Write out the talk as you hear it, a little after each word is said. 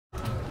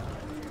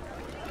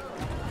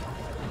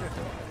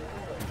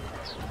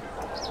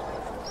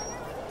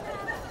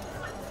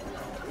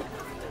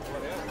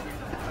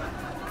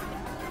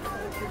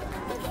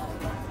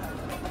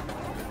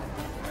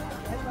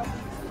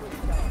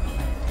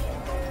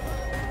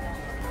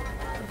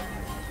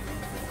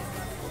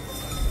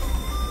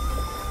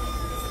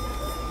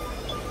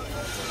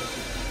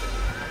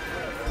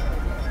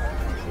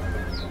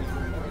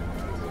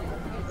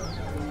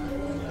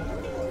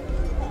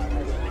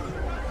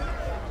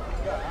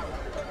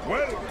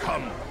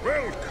Welcome,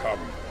 welcome.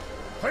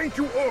 Thank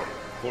you all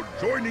for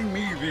joining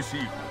me this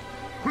evening.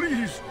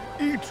 Please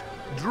eat,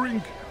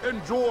 drink,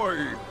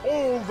 enjoy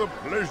all the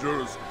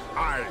pleasures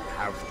I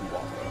have to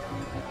offer.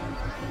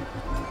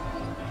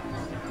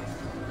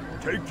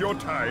 Take your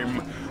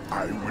time,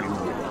 I will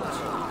wait.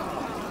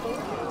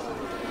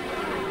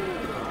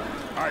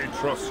 I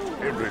trust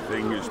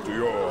everything is to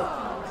your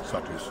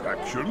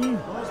satisfaction.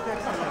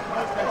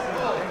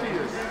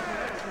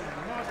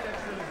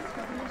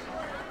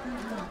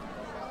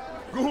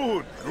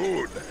 Good,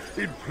 good.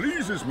 It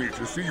pleases me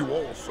to see you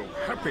all so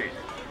happy.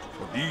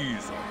 For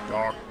these are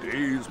dark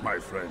days, my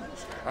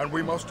friends, and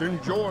we must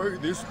enjoy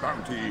this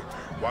bounty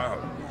while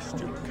we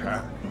still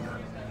can.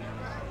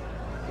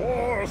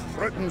 War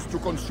threatens to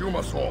consume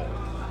us all.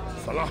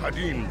 Salah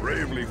ad-Din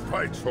bravely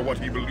fights for what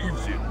he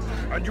believes in,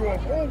 and you are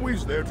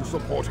always there to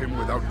support him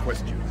without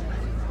question.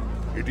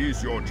 It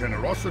is your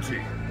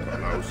generosity that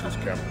allows his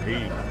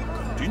campaign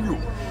to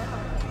continue.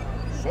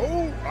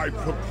 So, I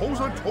propose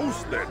a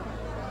toast then.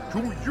 To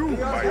you,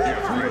 my dear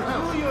friends,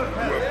 who have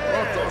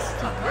brought us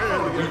to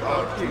where we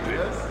are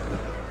today.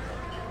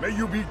 May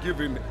you be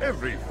given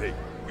everything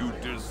you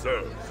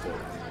deserve for it.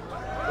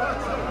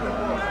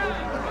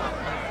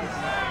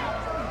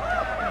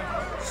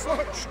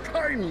 Such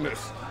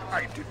kindness!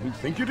 I didn't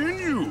think it in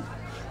you.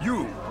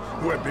 You,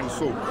 who have been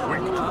so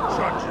quick to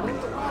judge me,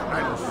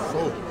 and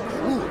so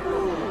cruel.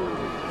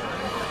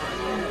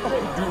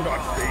 Oh, do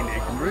not feign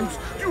ignorance.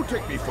 You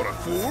take me for a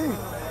fool.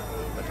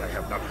 That I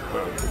have not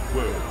heard the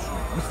words you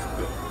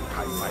whisper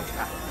behind my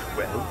hat.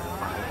 Well,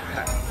 I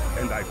have,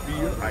 and I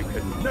fear I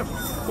can never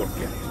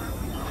forget.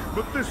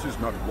 But this is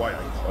not why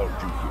I called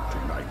you here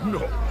tonight,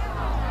 no.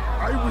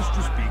 I wish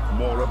to speak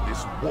more of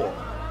this war,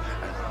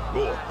 and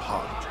your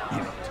part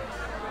in it.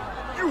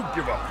 You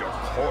give up your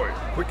coin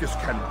quick as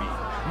can be,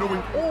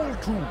 knowing all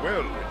too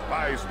well it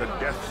buys the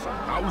deaths of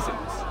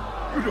thousands.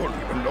 You don't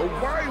even know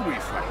why we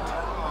fight.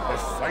 The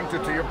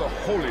sanctity of the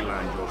Holy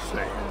Land, you'll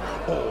say,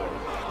 or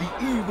the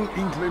evil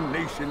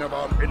inclination of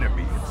our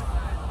enemies.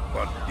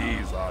 But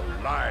these are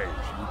lies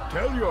you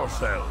tell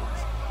yourselves.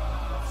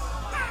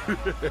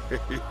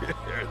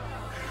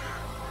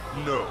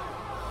 No.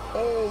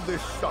 All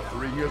this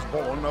suffering is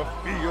born of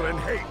fear and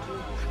hate.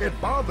 It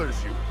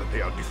bothers you that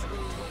they are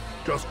different,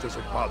 just as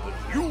it bothers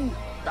you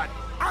that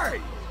I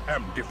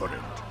am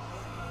different.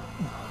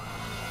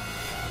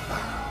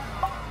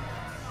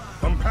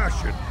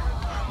 Compassion,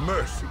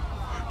 mercy,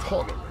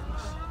 tolerance.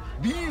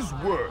 These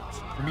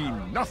words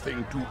mean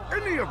nothing to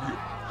any of you,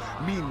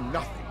 mean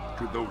nothing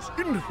to those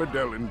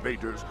infidel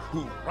invaders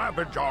who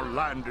ravage our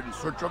land in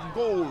search of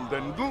gold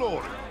and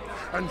glory.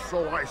 And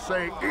so I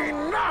say,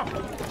 enough!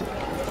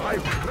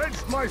 I've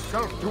pledged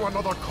myself to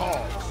another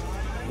cause,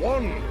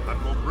 one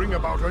that will bring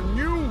about a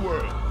new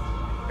world,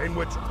 in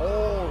which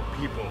all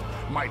people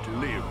might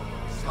live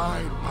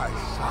side by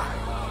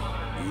side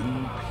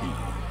in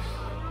peace.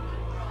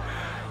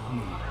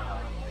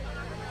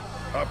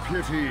 A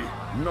pity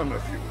none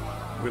of you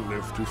will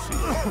live to see it.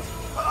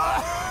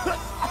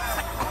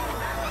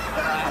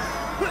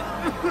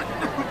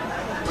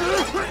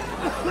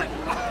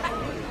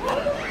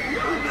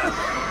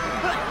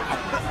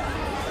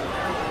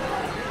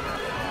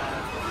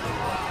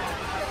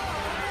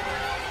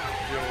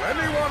 Kill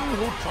anyone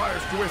who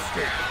tries to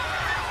escape.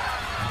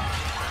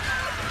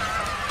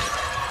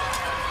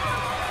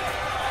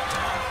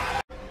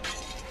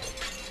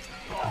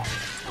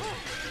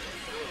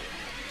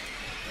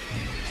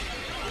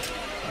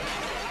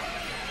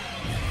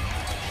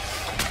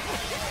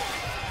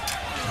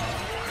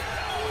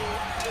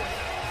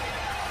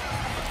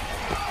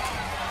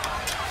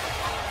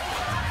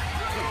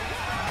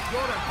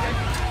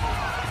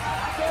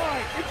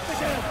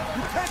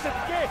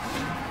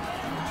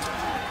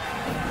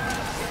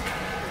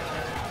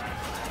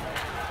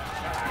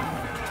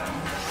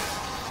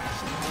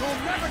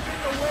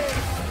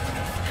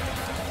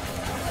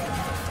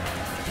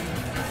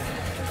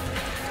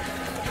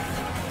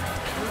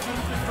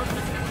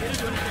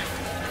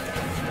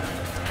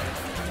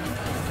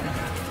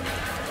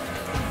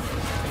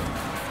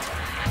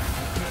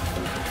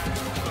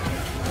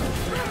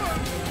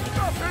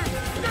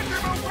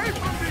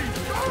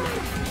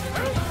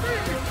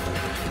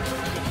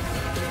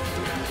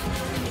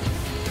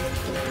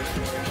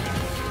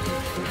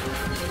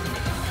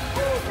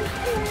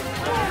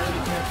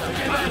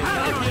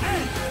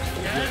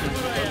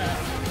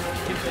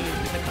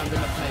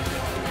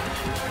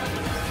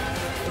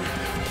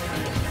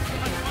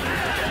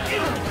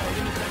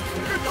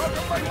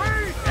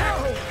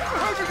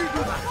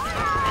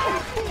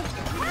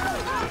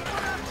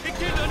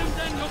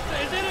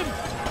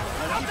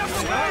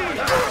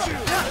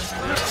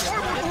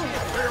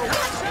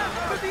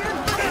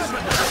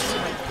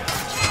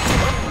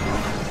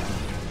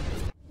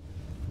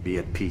 Be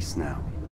at peace now.